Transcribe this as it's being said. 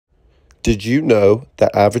Did you know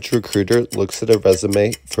the average recruiter looks at a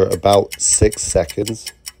resume for about 6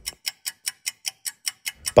 seconds?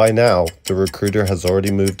 By now, the recruiter has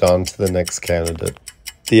already moved on to the next candidate.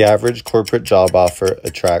 The average corporate job offer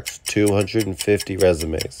attracts 250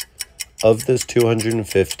 resumes. Of this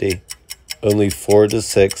 250, only 4 to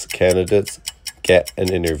 6 candidates get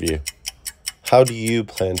an interview. How do you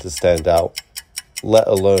plan to stand out, let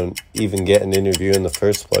alone even get an interview in the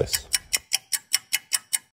first place?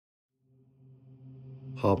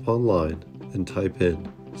 Hop online and type in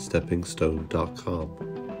steppingstone.com.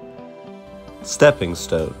 Stepping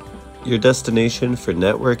Stone, your destination for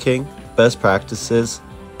networking, best practices,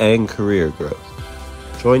 and career growth.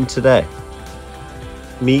 Join today.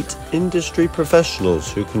 Meet industry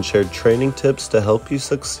professionals who can share training tips to help you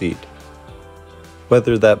succeed.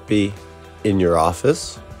 Whether that be in your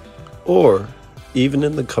office or even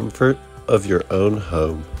in the comfort of your own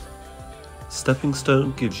home. Stepping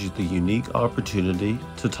Stone gives you the unique opportunity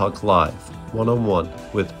to talk live, one-on-one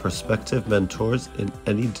with prospective mentors in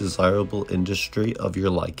any desirable industry of your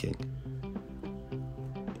liking.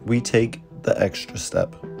 We take the extra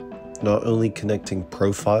step, not only connecting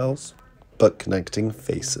profiles, but connecting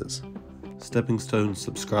faces. Stepping Stone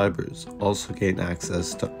subscribers also gain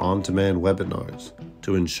access to on-demand webinars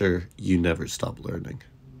to ensure you never stop learning.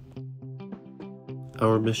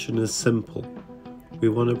 Our mission is simple. We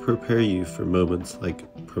want to prepare you for moments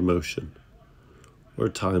like promotion or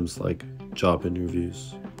times like job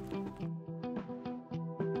interviews.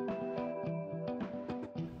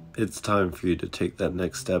 It's time for you to take that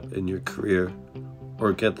next step in your career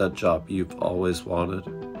or get that job you've always wanted.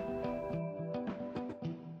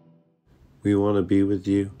 We want to be with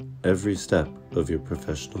you every step of your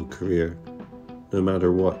professional career, no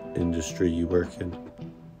matter what industry you work in.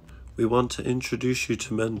 We want to introduce you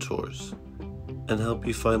to mentors and help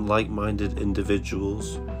you find like-minded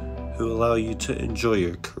individuals who allow you to enjoy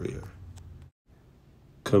your career.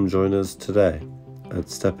 Come join us today at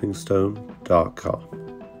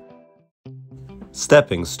steppingstone.com.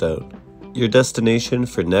 Stepping Stone, your destination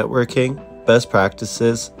for networking, best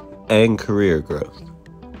practices, and career growth.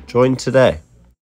 Join today.